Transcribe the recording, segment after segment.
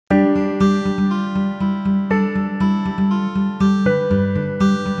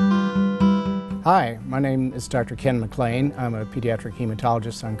Hi, my name is Dr. Ken McClain. I'm a pediatric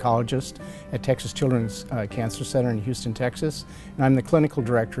hematologist-oncologist at Texas Children's Cancer Center in Houston, Texas, and I'm the clinical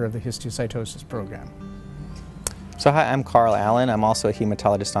director of the histiocytosis program. So hi, I'm Carl Allen. I'm also a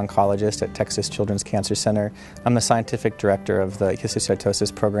hematologist-oncologist at Texas Children's Cancer Center. I'm the scientific director of the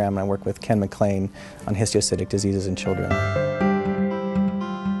histiocytosis program, and I work with Ken McClain on histiocytic diseases in children.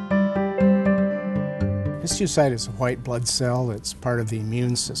 Histiocyte is a white blood cell that's part of the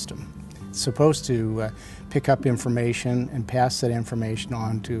immune system. It's supposed to pick up information and pass that information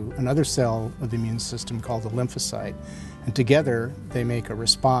on to another cell of the immune system called the lymphocyte. And together they make a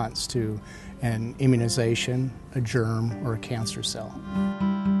response to an immunization, a germ, or a cancer cell.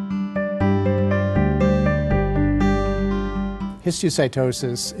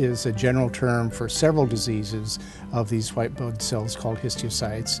 Histiocytosis is a general term for several diseases of these white blood cells called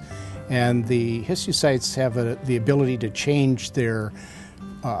histiocytes. And the histiocytes have the ability to change their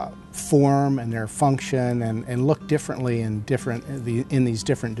form and their function and look differently in these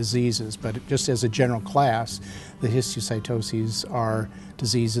different diseases. But just as a general class, the histiocytoses are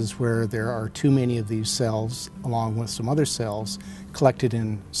diseases where there are too many of these cells along with some other cells collected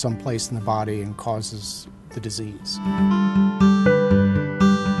in some place in the body and causes the disease.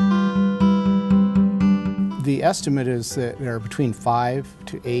 The estimate is that there are between 5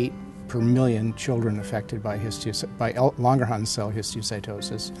 to 8 per million children affected by Langerhans cell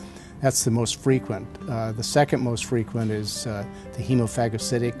histiocytosis. That's the most frequent. The second most frequent is the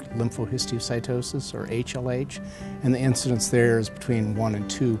hemophagocytic lymphohistiocytosis, or HLH, and the incidence there is between 1 and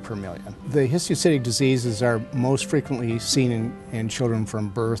 2 per million. The histiocytic diseases are most frequently seen in children from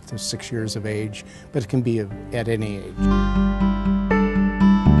birth to 6 years of age, but it can be at any age.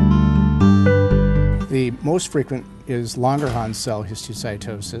 The most frequent is Langerhans cell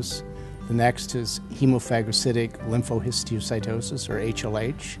histiocytosis. The next is hemophagocytic lymphohistiocytosis, or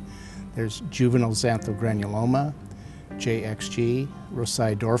HLH. There's juvenile xanthogranuloma, JXG,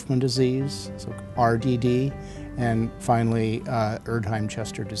 Rosai-Dorfman disease, so RDD, and finally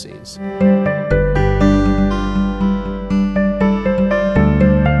Erdheim-Chester disease.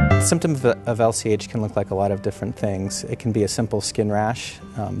 Symptoms of LCH can look like a lot of different things. It can be a simple skin rash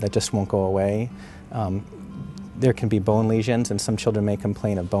that just won't go away. There can be bone lesions, and some children may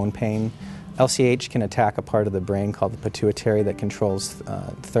complain of bone pain. LCH can attack a part of the brain called the pituitary that controls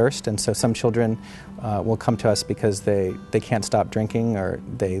thirst, and so some children will come to us because they can't stop drinking, or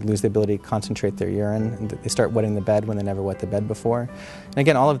they lose the ability to concentrate their urine, and they start wetting the bed when they never wet the bed before. And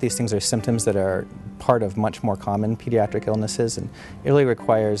again, all of these things are symptoms that are part of much more common pediatric illnesses, and it really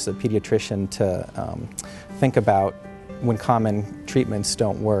requires a pediatrician to think about, when common treatments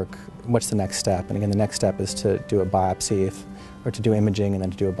don't work, what's the next step? And again, the next step is to do a biopsy, or to do imaging and then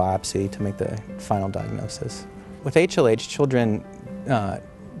to do a biopsy to make the final diagnosis. With HLH, children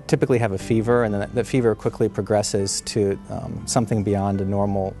typically have a fever, and then that fever quickly progresses to something beyond a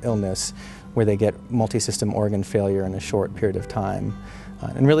normal illness, where they get multi-system organ failure in a short period of time.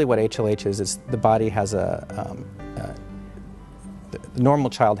 And really what HLH is the body has the normal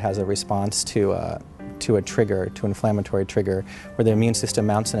child has a response to a trigger, to an inflammatory trigger, where the immune system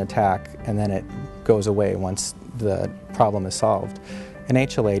mounts an attack and then it goes away once the problem is solved. In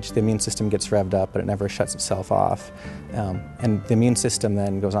HLH, the immune system gets revved up, but it never shuts itself off. And the immune system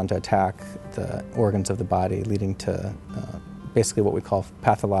then goes on to attack the organs of the body, leading to basically what we call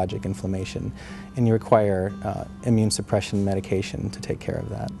pathologic inflammation. And you require immune suppression medication to take care of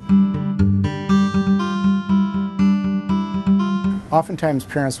that. Oftentimes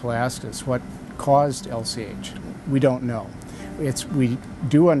parents will ask us what caused LCH. We don't know. We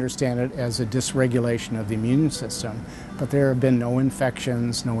do understand it as a dysregulation of the immune system, but there have been no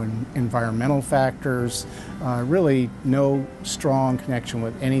infections, no environmental factors, really no strong connection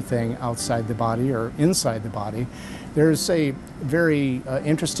with anything outside the body or inside the body. There's a very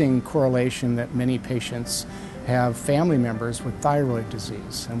interesting correlation that many patients have family members with thyroid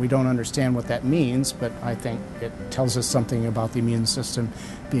disease, and we don't understand what that means, but I think it tells us something about the immune system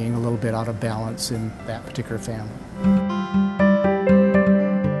being a little bit out of balance in that particular family.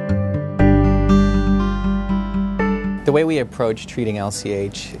 The way we approach treating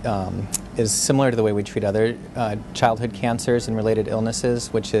LCH is similar to the way we treat other childhood cancers and related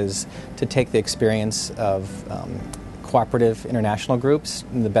illnesses, which is to take the experience of cooperative international groups,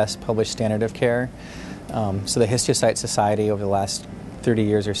 the best published standard of care. So the Histiocyte Society over the last 30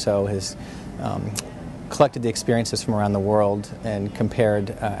 years or so has collected the experiences from around the world and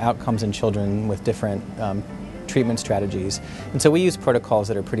compared outcomes in children with different treatment strategies. And so we use protocols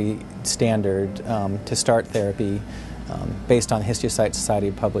that are pretty standard to start therapy based on Histiocyte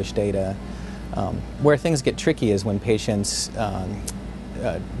Society published data. Where things get tricky is when patients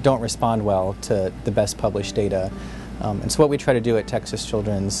don't respond well to the best published data. And so what we try to do at Texas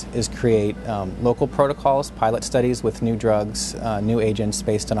Children's is create local protocols, pilot studies with new drugs, new agents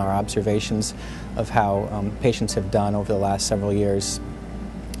based on our observations of how patients have done over the last several years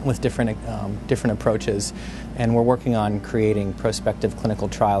with different approaches. And we're working on creating prospective clinical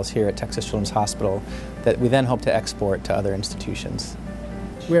trials here at Texas Children's Hospital that we then hope to export to other institutions.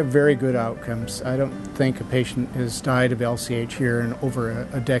 We have very good outcomes. I don't think a patient has died of LCH here in over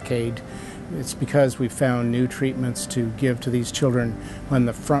a decade. It's because we've found new treatments to give to these children when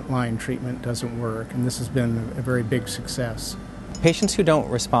the frontline treatment doesn't work, and this has been a very big success. Patients who don't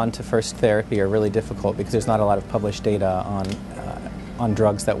respond to first therapy are really difficult because there's not a lot of published data on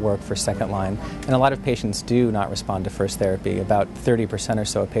drugs that work for second line, and a lot of patients do not respond to first therapy. About 30% or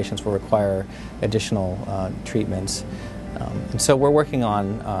so of patients will require additional treatments. And so we're working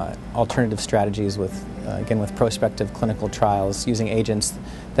on alternative strategies with, again, with prospective clinical trials using agents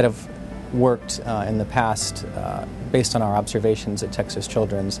that have worked in the past based on our observations at Texas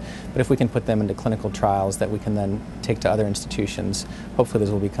Children's, but if we can put them into clinical trials that we can then take to other institutions, hopefully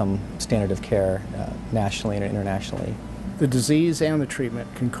those will become standard of care nationally and internationally. The disease and the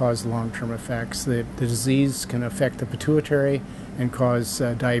treatment can cause long-term effects. The disease can affect the pituitary and cause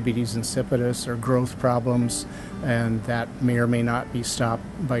diabetes insipidus or growth problems, and that may or may not be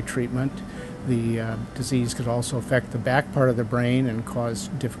stopped by treatment. The disease could also affect the back part of the brain and cause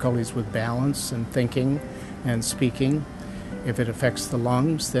difficulties with balance and thinking and speaking. If it affects the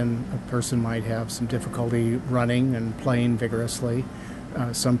lungs, then a person might have some difficulty running and playing vigorously.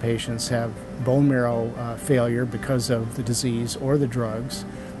 Some patients have bone marrow failure because of the disease or the drugs,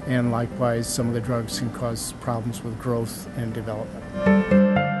 and likewise some of the drugs can cause problems with growth and development.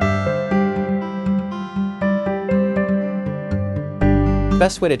 The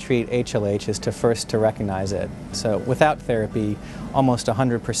best way to treat HLH is to recognize it. So without therapy, almost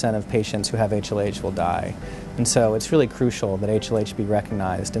 100% of patients who have HLH will die. And so it's really crucial that HLH be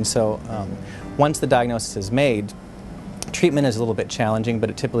recognized. And so once the diagnosis is made, treatment is a little bit challenging,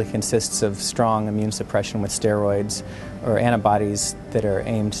 but it typically consists of strong immune suppression with steroids or antibodies that are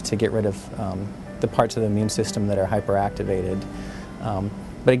aimed to get rid of the parts of the immune system that are hyperactivated.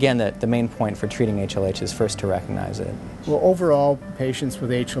 But again, the main point for treating HLH is first to recognize it. Well, overall, patients with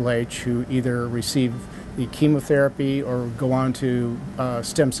HLH who either receive the chemotherapy or go on to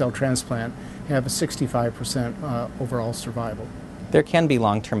stem cell transplant have a 65% overall survival. There can be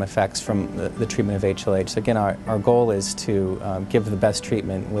long-term effects from the treatment of HLH. So again, our goal is to give the best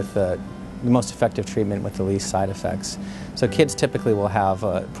treatment with the most effective treatment with the least side effects. So kids typically will have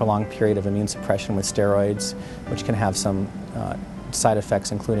a prolonged period of immune suppression with steroids, which can have some side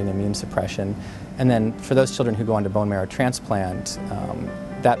effects including immune suppression. And then for those children who go on to bone marrow transplant,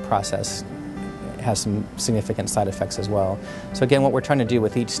 that process has some significant side effects as well. So again, what we're trying to do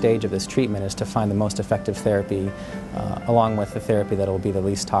with each stage of this treatment is to find the most effective therapy along with the therapy that will be the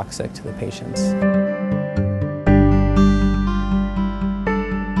least toxic to the patients.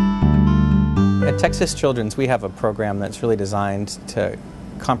 At Texas Children's, we have a program that's really designed to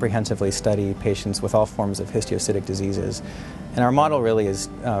comprehensively study patients with all forms of histiocytic diseases. And our model really is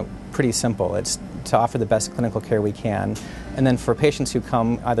pretty simple. It's to offer the best clinical care we can. And then for patients who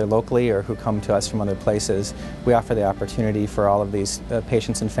come either locally or who come to us from other places, we offer the opportunity for all of these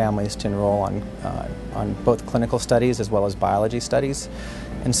patients and families to enroll on both clinical studies as well as biology studies.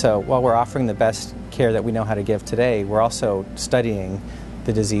 And so while we're offering the best care that we know how to give today, we're also studying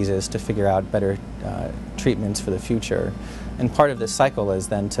the diseases to figure out better treatments for the future. And part of this cycle is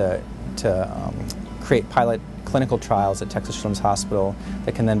then to create pilot clinical trials at Texas Children's Hospital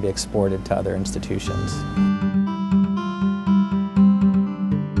that can then be exported to other institutions.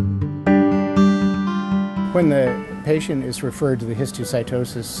 When the patient is referred to the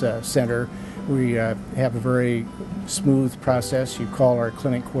Histiocytosis Center, we have a very smooth process. You call our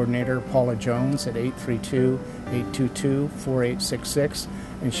clinic coordinator, Paula Jones, at 832-822-4866,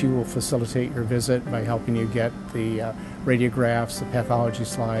 and she will facilitate your visit by helping you get the radiographs, the pathology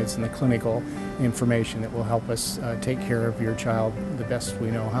slides, and the clinical information that will help us take care of your child the best we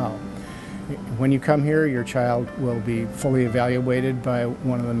know how. When you come here, your child will be fully evaluated by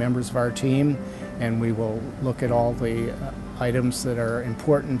one of the members of our team, and we will look at all the items that are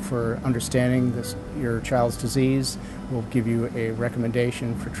important for understanding your child's disease. We'll give you a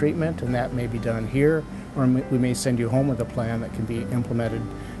recommendation for treatment, and that may be done here, or we may send you home with a plan that can be implemented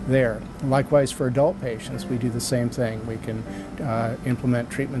there. Likewise, for adult patients, we do the same thing. We can implement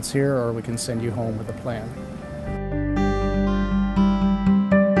treatments here, or we can send you home with a plan.